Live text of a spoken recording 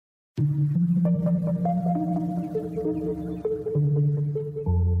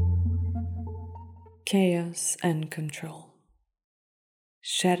Chaos and control.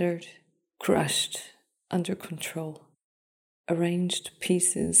 Shattered, crushed, under control. Arranged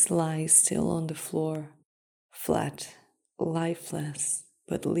pieces lie still on the floor, flat, lifeless,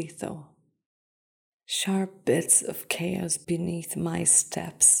 but lethal. Sharp bits of chaos beneath my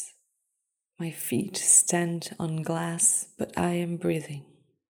steps. My feet stand on glass, but I am breathing.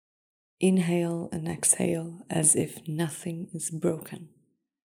 Inhale and exhale as if nothing is broken.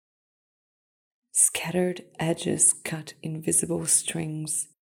 Scattered edges cut invisible strings.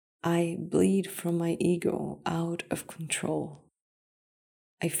 I bleed from my ego out of control.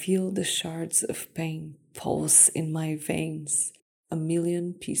 I feel the shards of pain pulse in my veins, a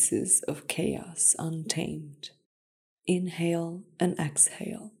million pieces of chaos untamed. Inhale and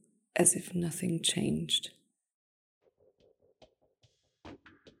exhale as if nothing changed.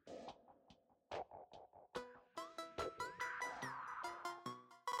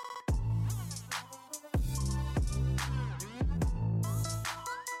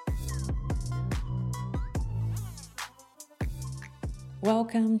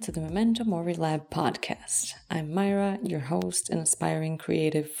 Welcome to the Memento Mori Lab podcast. I'm Myra, your host and aspiring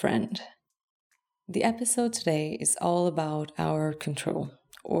creative friend. The episode today is all about our control,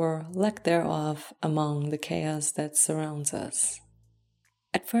 or lack thereof, among the chaos that surrounds us.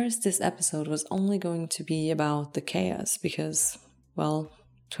 At first, this episode was only going to be about the chaos because,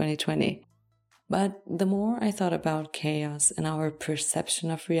 2020. But the more I thought about chaos and our perception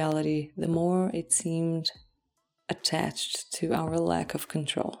of reality, the more it seemed attached to our lack of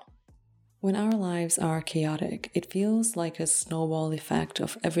control. When our lives are chaotic, it feels like a snowball effect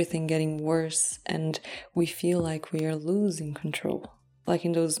of everything getting worse, and we feel like we are losing control. Like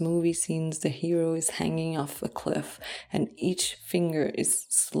in those movie scenes, the hero is hanging off a cliff and each finger is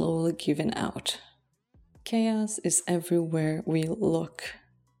slowly given out. Chaos is everywhere we look.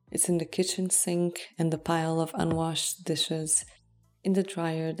 It's in the kitchen sink and the pile of unwashed dishes, in the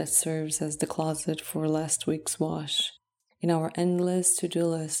dryer that serves as the closet for last week's wash, in our endless to-do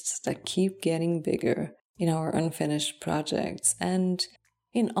lists that keep getting bigger, in our unfinished projects, and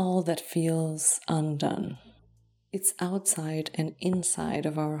in all that feels undone. It's outside and inside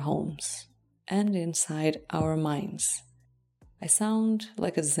of our homes, and inside our minds. I sound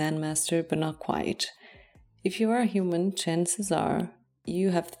like a Zen master, but not quite. If you are a human, chances are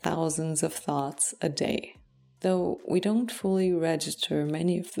you have thousands of thoughts a day. Though we don't fully register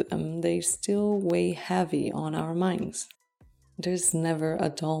many of them, they still weigh heavy on our minds. There's never a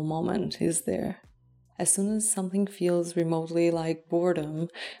dull moment, is there? As soon as something feels remotely like boredom,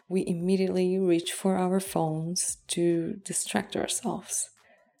 we immediately reach for our phones to distract ourselves.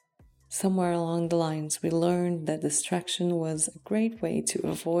 Somewhere along the lines, we learned that distraction was a great way to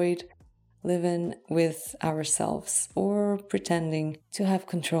avoid living with ourselves or pretending to have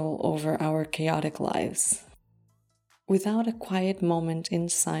control over our chaotic lives. Without a quiet moment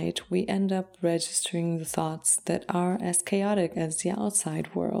inside, we end up registering the thoughts that are as chaotic as the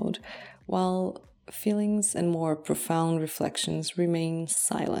outside world, while feelings and more profound reflections remain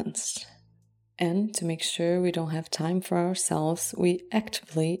silenced. And to make sure we don't have time for ourselves, we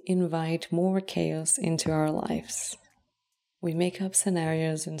actively invite more chaos into our lives. We make up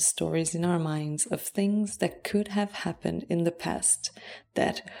scenarios and stories in our minds of things that could have happened in the past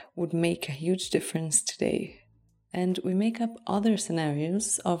that would make a huge difference today. And we make up other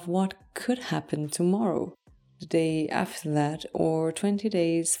scenarios of what could happen tomorrow, the day after that, or 20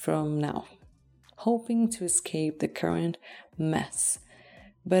 days from now, hoping to escape the current mess,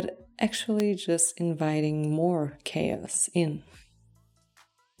 but actually just inviting more chaos in.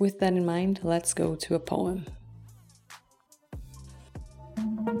 With that in mind, let's go to a poem.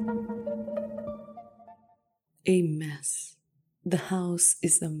 A mess. The house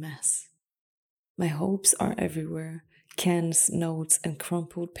is a mess. My hopes are everywhere. Cans, notes, and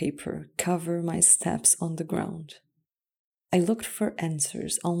crumpled paper cover my steps on the ground. I looked for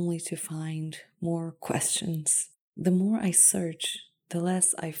answers only to find more questions. The more I search, the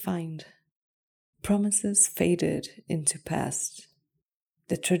less I find. Promises faded into past.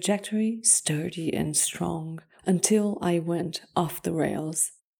 The trajectory sturdy and strong until I went off the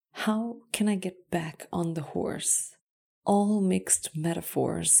rails. How can I get back on the horse? All mixed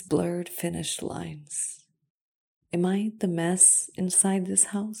metaphors, blurred finished lines. Am I the mess inside this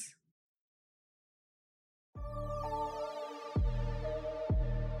house?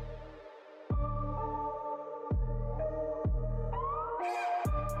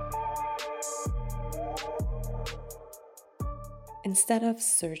 Instead of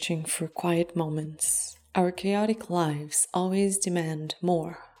searching for quiet moments, our chaotic lives always demand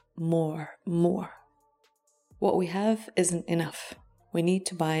more. more. What we have isn't enough. We need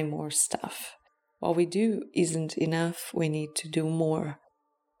to buy more stuff. What we do isn't enough. We need to do more.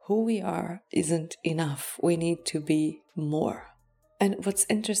 Who we are isn't enough. We need to be more. And what's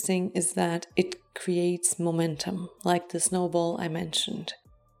interesting is that it creates momentum, like the snowball I mentioned.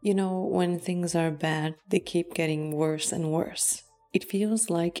 You know, when things are bad, they keep getting worse and worse. It feels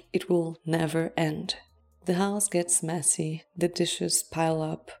like it will never end. The house gets messy, the dishes pile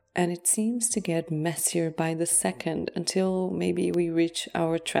up, and it seems to get messier by the second until maybe we reach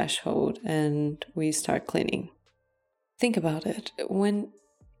our threshold and we start cleaning. Think about it. When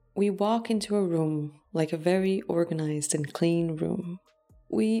we walk into a room, like a very organized and clean room,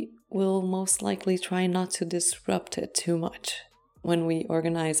 we will most likely try not to disrupt it too much. When we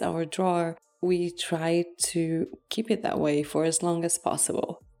organize our drawer, we try to keep it that way for as long as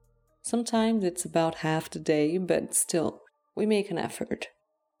possible. Sometimes it's about half the day, but still, we make an effort.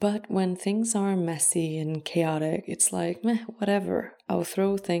 But when things are messy and chaotic, it's like, whatever. I'll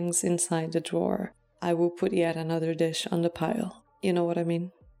throw things inside the drawer. I will put yet another dish on the pile. You know what I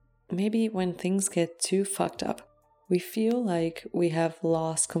mean? Maybe when things get too fucked up, we feel like we have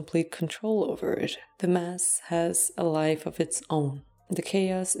lost complete control over it. The mess has a life of its own. The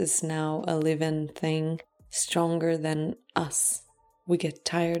chaos is now a living thing, stronger than us. We get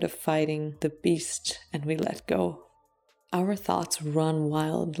tired of fighting the beast and we let go. Our thoughts run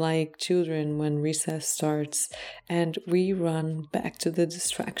wild like children when recess starts, and we run back to the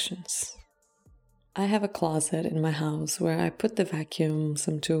distractions. I have a closet in my house where I put the vacuum,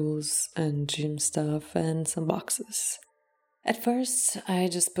 some tools and gym stuff, and some boxes. At first, I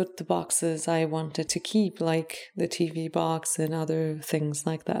just put the boxes I wanted to keep, like the TV box and other things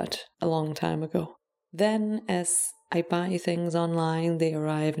like that, a long time ago. Then, as I buy things online, they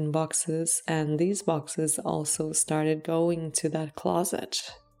arrive in boxes, and these boxes also started going to that closet.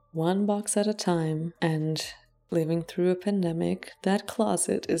 One box at a time, and living through a pandemic, that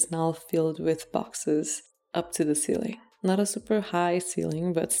closet is now filled with boxes up to the ceiling. Not a super high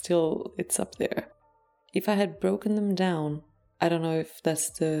ceiling, but still it's up there. If I had broken them down, I don't know if that's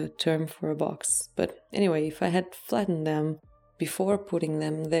the term for a box, but anyway, if I had flattened them before putting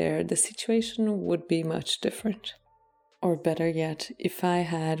them there, the situation would be much different. Or better yet, if I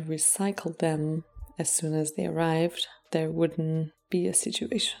had recycled them as soon as they arrived, there wouldn't be a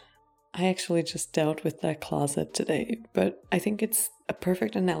situation. I actually just dealt with that closet today, but I think it's a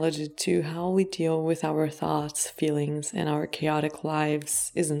perfect analogy to how we deal with our thoughts, feelings, and our chaotic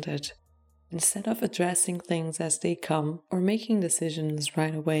lives, isn't it? Instead of addressing things as they come or making decisions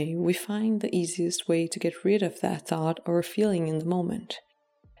right away, we find the easiest way to get rid of that thought or feeling in the moment.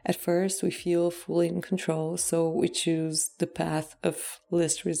 At first, we feel fully in control, so we choose the path of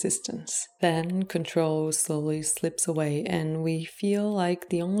least resistance. Then, control slowly slips away, and we feel like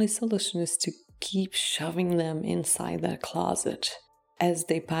the only solution is to keep shoving them inside that closet. As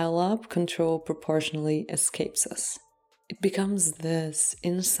they pile up, control proportionally escapes us. It becomes this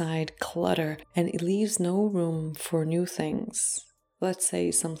inside clutter, and it leaves no room for new things. Let's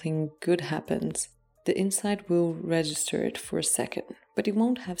say something good happens. The inside will register it for a second, but it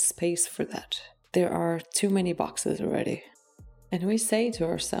won't have space for that. There are too many boxes already. And we say to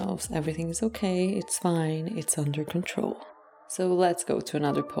ourselves, everything is okay, it's fine, it's under control. So let's go to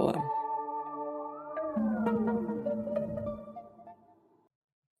another poem.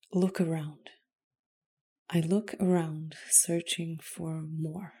 Look around. I look around, searching for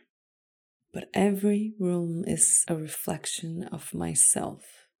more. But every room is a reflection of myself,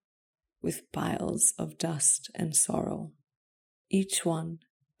 with piles of dust and sorrow, each one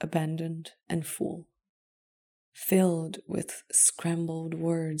abandoned and full, filled with scrambled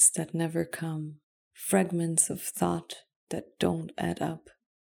words that never come, fragments of thought that don't add up.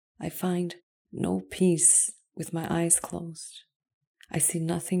 I find no peace with my eyes closed. I see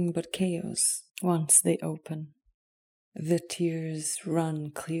nothing but chaos once they open. The tears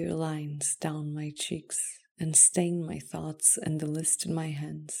run clear lines down my cheeks and stain my thoughts and the list in my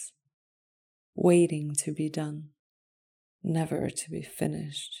hands. Waiting to be done, never to be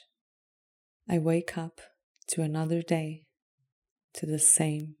finished. I wake up to another day, to the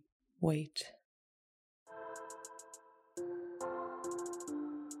same weight.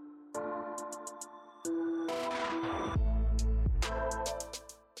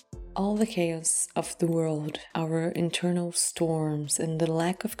 All the chaos of the world, our internal storms, and the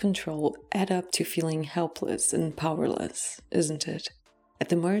lack of control add up to feeling helpless and powerless, isn't it? At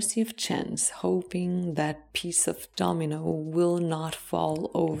the mercy of chance, hoping that piece of domino will not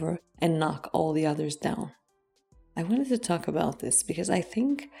fall over and knock all the others down. I wanted to talk about this because I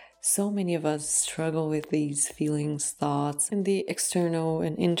think So many of us struggle with these feelings, thoughts, and the external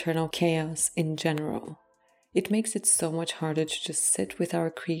and internal chaos in general. It makes it so much harder to just sit with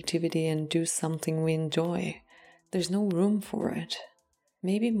our creativity and do something we enjoy. There's no room for it.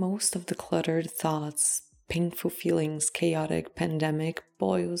 Maybe most of the cluttered thoughts, painful feelings, chaotic pandemic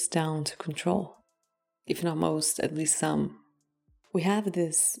boils down to control. If not most, at least some. We have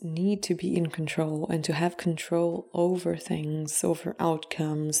this need to be in control and to have control over things, over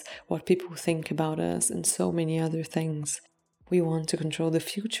outcomes, what people think about us, and so many other things. We want to control the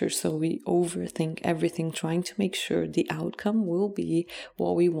future, so we overthink everything, trying to make sure the outcome will be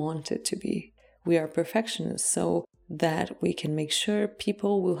what we want it to be. We are perfectionists, so that we can make sure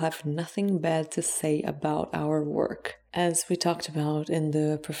people will have nothing bad to say about our work, as we talked about in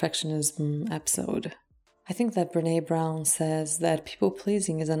the perfectionism episode. I think that Brené Brown says that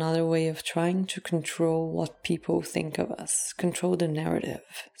people-pleasing is another way of trying to control what people think of us, control the narrative,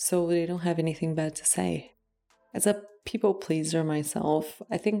 so they don't have anything bad to say. As a people-pleaser myself,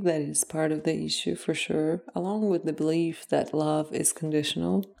 I think that is part of the issue for sure, along with the belief that love is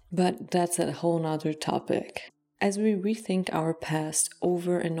conditional, but that's a whole nother topic. As we rethink our past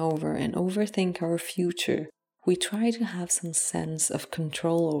over and overthink our future, we try to have some sense of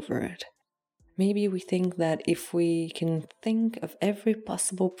control over it. Maybe we think that if we can think of every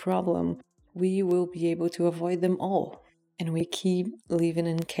possible problem, we will be able to avoid them all. And we keep living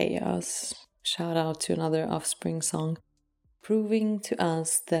in chaos. Shout out to another Offspring song. Proving to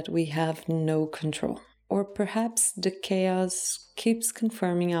us that we have no control. Or perhaps the chaos keeps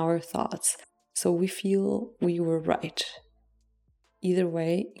confirming our thoughts, so we feel we were right. Either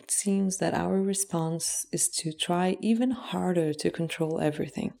way, it seems that our response is to try even harder to control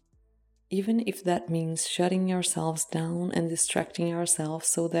everything. Even if that means shutting ourselves down and distracting ourselves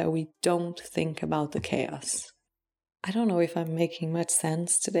so that we don't think about the chaos. I don't know if I'm making much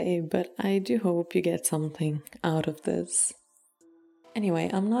sense today, but I do hope you get something out of this. Anyway,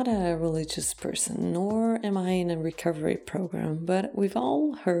 I'm not a religious person, nor am I in a recovery program, but we've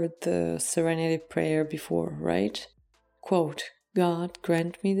all heard the Serenity Prayer before, right? Quote, God,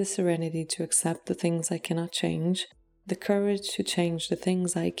 grant me the serenity to accept the things I cannot change, the courage to change the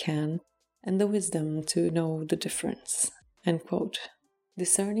things I can, and the wisdom to know the difference. End quote.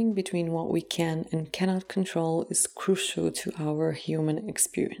 Discerning between what we can and cannot control is crucial to our human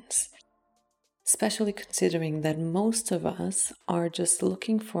experience. Especially considering that most of us are just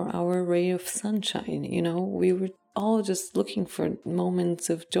looking for our ray of sunshine, we were all just looking for moments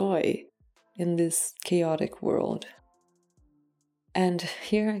of joy in this chaotic world. And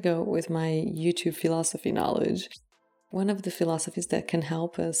here I go with my YouTube philosophy knowledge. One of the philosophies that can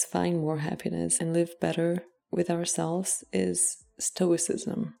help us find more happiness and live better with ourselves is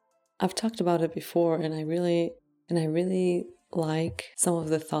Stoicism. I've talked about it before, and I really like some of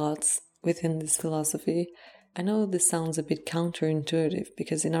the thoughts within this philosophy. I know this sounds a bit counterintuitive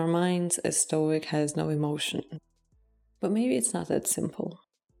because in our minds a Stoic has no emotion. But maybe it's not that simple.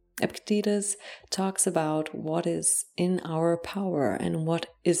 Epictetus talks about what is in our power and what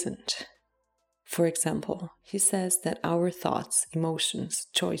isn't. For example, he says that our thoughts, emotions,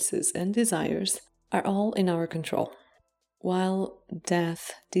 choices, and desires are all in our control, while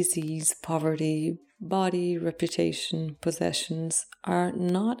death, disease, poverty, body, reputation, possessions are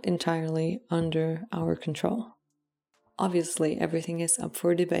not entirely under our control. Obviously, everything is up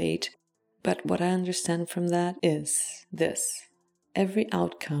for debate, but what I understand from that is this. Every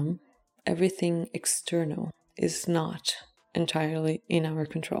outcome, everything external, is not entirely in our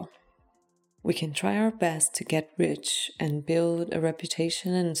control. We can try our best to get rich and build a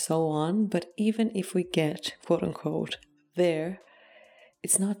reputation and so on, but even if we get, quote-unquote, there,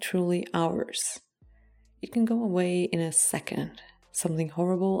 it's not truly ours. It can go away in a second. Something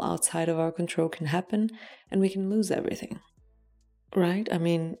horrible outside of our control can happen and we can lose everything. Right? I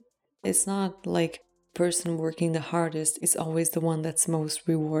mean, it's not like the person working the hardest is always the one that's most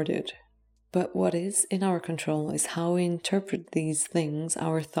rewarded. But what is in our control is how we interpret these things,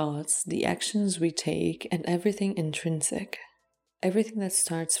 our thoughts, the actions we take, and everything intrinsic. Everything that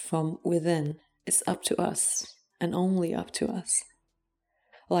starts from within is up to us, and only up to us.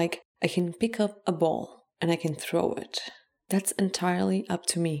 Like, I can pick up a ball and I can throw it. That's entirely up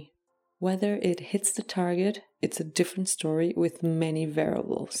to me. Whether it hits the target, it's a different story with many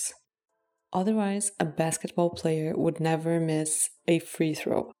variables. Otherwise, a basketball player would never miss a free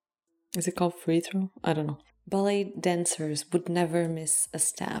throw. Is it called free throw? I don't know. Ballet dancers would never miss a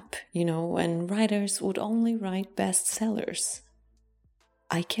step, and writers would only write bestsellers.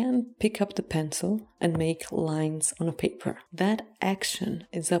 I can pick up the pencil and make lines on a paper. That action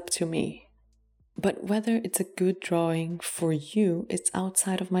is up to me. But whether it's a good drawing for you, it's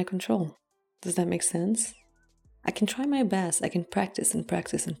outside of my control. Does that make sense? I can try my best, I can practice and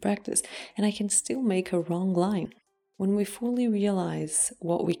practice and practice, and I can still make a wrong line. When we fully realize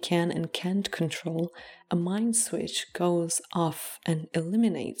what we can and can't control, a mind switch goes off and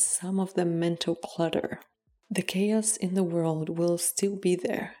eliminates some of the mental clutter. The chaos in the world will still be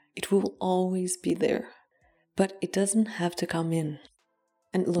there. It will always be there. But it doesn't have to come in.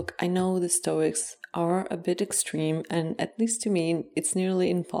 And look, I know the Stoics are a bit extreme, and at least to me, it's nearly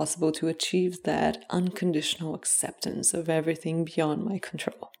impossible to achieve that unconditional acceptance of everything beyond my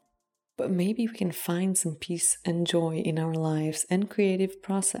control. But maybe we can find some peace and joy in our lives and creative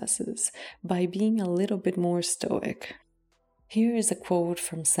processes by being a little bit more stoic. Here is a quote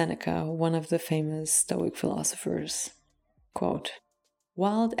from Seneca, one of the famous Stoic philosophers. Quote,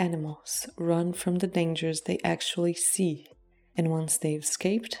 "Wild animals run from the dangers they actually see, and once they've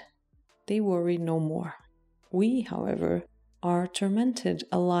escaped, they worry no more. We, however, are tormented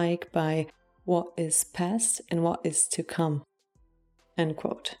alike by what is past and what is to come." End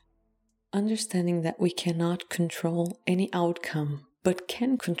quote. Understanding that we cannot control any outcome, but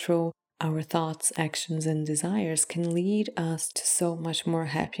can control our thoughts, actions, and desires can lead us to so much more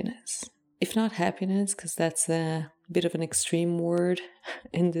happiness. If not happiness, because that's a bit of an extreme word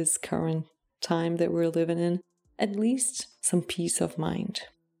in this current time that we're living in, at least some peace of mind.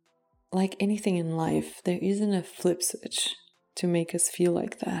 Like anything in life, there isn't a flip switch to make us feel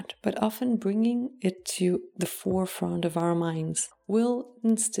like that, but often bringing it to the forefront of our minds will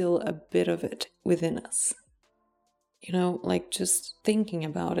instill a bit of it within us. Like just thinking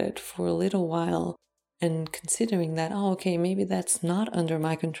about it for a little while and considering that, okay, maybe that's not under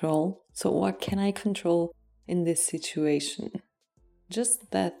my control. So what can I control in this situation?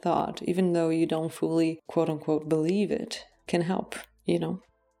 Just that thought, even though you don't fully, quote unquote, believe it, can help,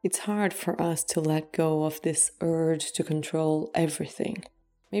 It's hard for us to let go of this urge to control everything.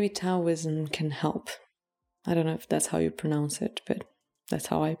 Maybe Taoism can help. I don't know if that's how you pronounce it, but that's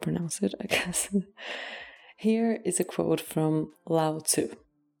how I pronounce it, I guess. Here is a quote from Lao Tzu.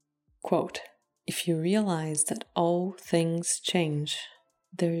 Quote, "If you realize that all things change,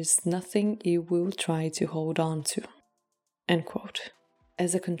 there is nothing you will try to hold on to." End quote.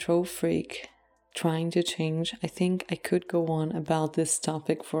 As a control freak trying to change, I think I could go on about this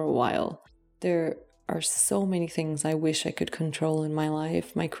topic for a while. There are so many things I wish I could control in my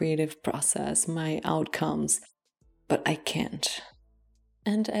life, my creative process, my outcomes, but I can't.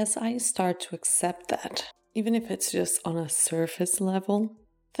 And as I start to accept that, even if it's just on a surface level,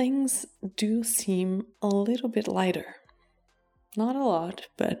 things do seem a little bit lighter. Not a lot,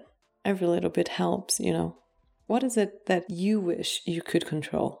 but every little bit helps, What is it that you wish you could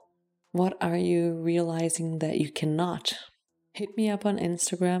control? What are you realizing that you cannot? Hit me up on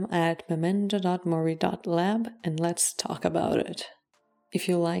Instagram at memento.mori.lab and let's talk about it. If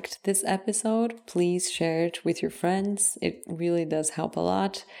you liked this episode, please share it with your friends. It really does help a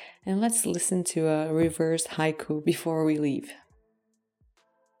lot. And let's listen to a reverse haiku before we leave.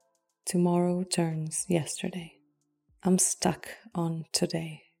 Tomorrow turns yesterday. I'm stuck on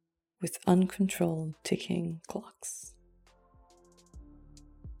today with uncontrolled ticking clocks.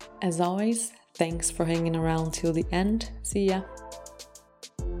 As always, thanks for hanging around till the end. See ya!